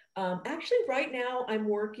 Actually, right now I'm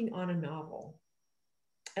working on a novel.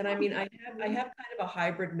 And I mean, I have kind of a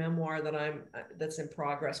hybrid memoir that's in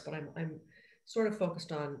progress, but I'm sort of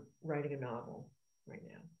focused on writing a novel right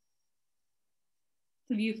now.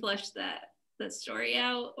 Have you fleshed that story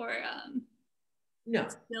out, or no?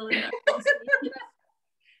 Still in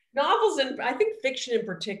Novels, and I think fiction in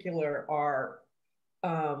particular, are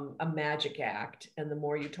a magic act, and the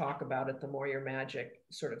more you talk about it, the more your magic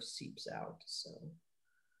sort of seeps out. So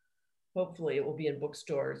hopefully it will be in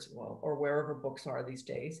bookstores, or wherever books are these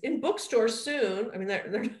days. In bookstores soon. I mean,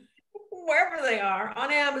 they're wherever they are,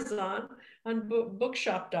 on Amazon, on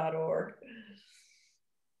bookshop.org.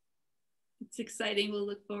 It's exciting. We'll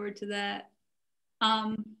look forward to that.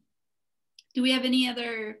 Do we have any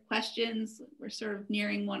other questions? We're sort of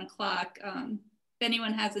nearing 1 o'clock. If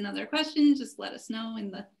anyone has another question, just let us know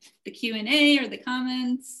in the Q&A or the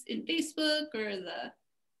comments in Facebook or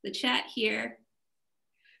the chat here.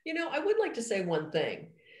 I would like to say one thing.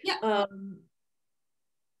 Yeah.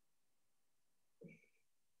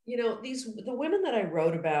 The women that I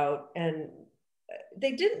wrote about, and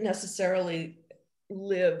they didn't necessarily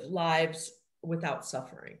live lives without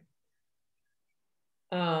suffering.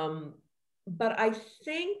 But I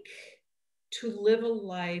think to live a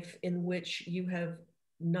life in which you have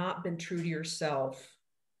not been true to yourself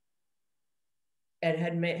and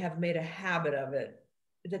have made a habit of it,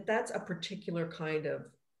 that's a particular kind of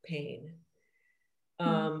pain.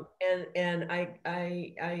 And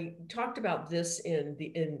I talked about this in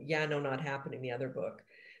Yeah, No, Not Happening, the other book.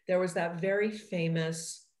 There was that very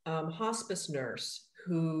famous hospice nurse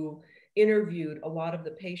who interviewed a lot of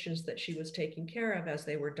the patients that she was taking care of as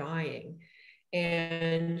they were dying.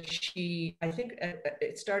 And I think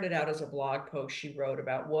it started out as a blog post she wrote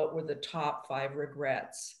about what were the top 5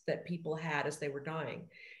 regrets that people had as they were dying.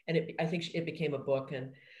 And I think it became a book,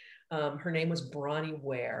 and her name was Bronnie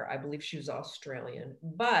Ware. I believe she was Australian.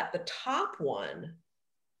 But the top one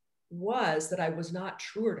was that I was not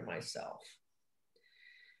truer to myself.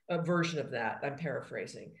 A version of that, I'm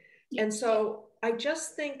paraphrasing. Yeah. And so I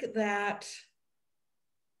just think that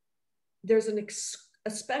there's a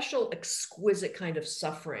special exquisite kind of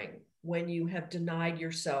suffering when you have denied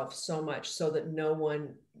yourself so much so that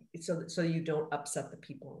so you don't upset the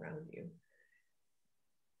people around you.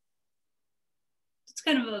 It's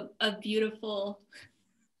kind of a beautiful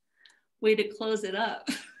way to close it up.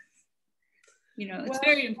 It's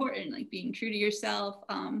very important, like being true to yourself.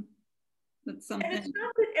 That's something.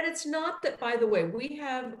 And it's not that, by the way, we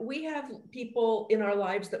have people in our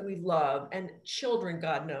lives that we love, and children,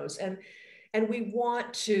 God knows, and we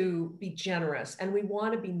want to be generous, and we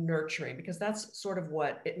want to be nurturing, because that's sort of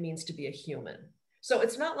what it means to be a human. So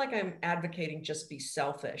it's not like I'm advocating just be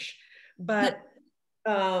selfish, but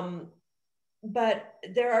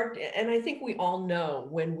there are, and I think we all know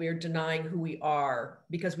when we're denying who we are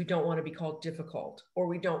because we don't want to be called difficult, or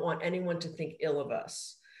we don't want anyone to think ill of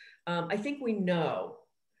us. I think we know,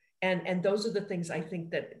 and those are the things I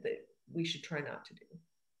think that we should try not to do.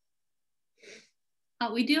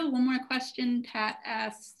 We do have one more question. Pat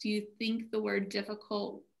asks, do you think the word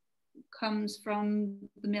difficult comes from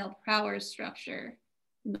the male power structure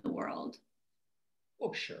in the world?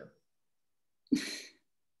 Oh, sure.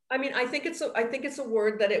 I mean, I think it's a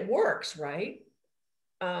word that it works, right?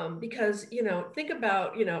 Because, think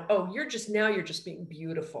about, oh, you're just being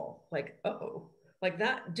beautiful. Like, like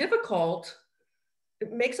that. Difficult,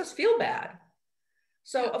 it makes us feel bad.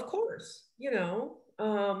 So of course,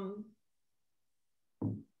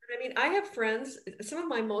 I mean, I have friends, some of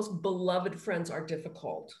my most beloved friends are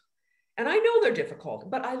difficult. And I know they're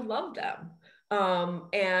difficult, but I love them.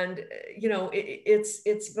 And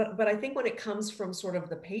but I think when it comes from sort of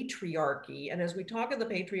the patriarchy, and as we talk of the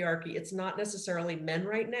patriarchy, it's not necessarily men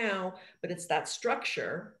right now, but it's that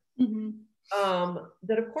structure,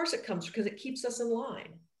 that of course it comes because it keeps us in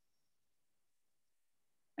line.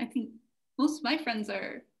 I think most of my friends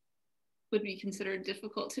are would be considered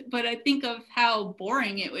difficult too. But I think of how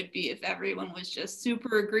boring it would be if everyone was just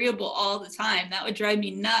super agreeable all the time. That would drive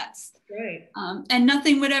me nuts. Right. And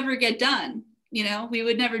nothing would ever get done. You know, we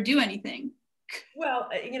would never do anything. Well,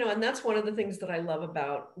 you know, and that's one of the things that I love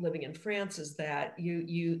about living in France is that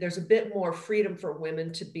there's a bit more freedom for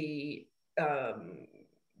women to be to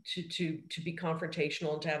be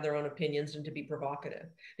confrontational and to have their own opinions and to be provocative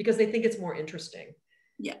because they think it's more interesting.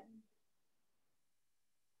 Yeah.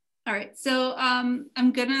 All right, so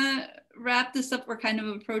I'm gonna wrap this up. We're kind of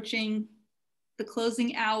approaching the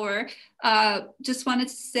closing hour. Just wanted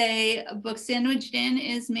to say Book Sandwiched In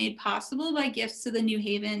is made possible by gifts to the New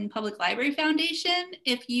Haven Public Library Foundation.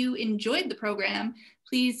 If you enjoyed the program,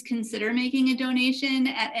 please consider making a donation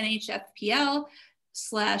at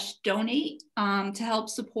NHFPL/donate to help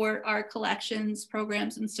support our collections,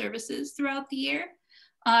 programs, and services throughout the year.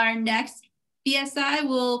 Our next BSI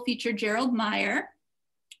will feature Gerald Meyer,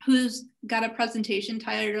 who's got a presentation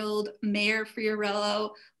titled Mayor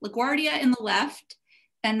Fiorello, LaGuardia in the Left,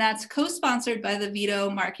 and that's co-sponsored by the Vito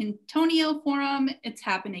Marcantonio Forum. It's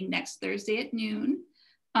happening next Thursday at noon.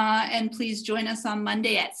 And please join us on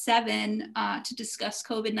Monday at 7 to discuss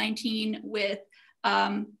COVID-19 with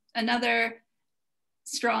another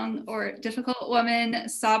strong or difficult woman,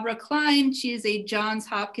 Sabra Klein. She is a Johns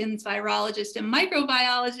Hopkins virologist and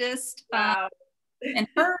microbiologist. Wow. And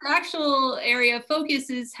her actual area of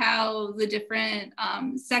focus is how the different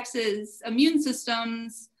sexes' immune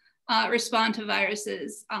systems respond to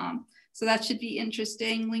viruses. So that should be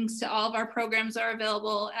interesting. Links to all of our programs are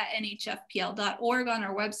available at nhfpl.org on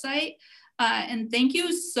our website. And thank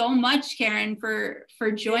you so much, Karen, for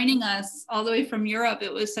joining us all the way from Europe.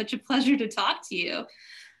 It was such a pleasure to talk to you.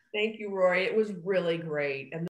 Thank you, Rory. It was really great. And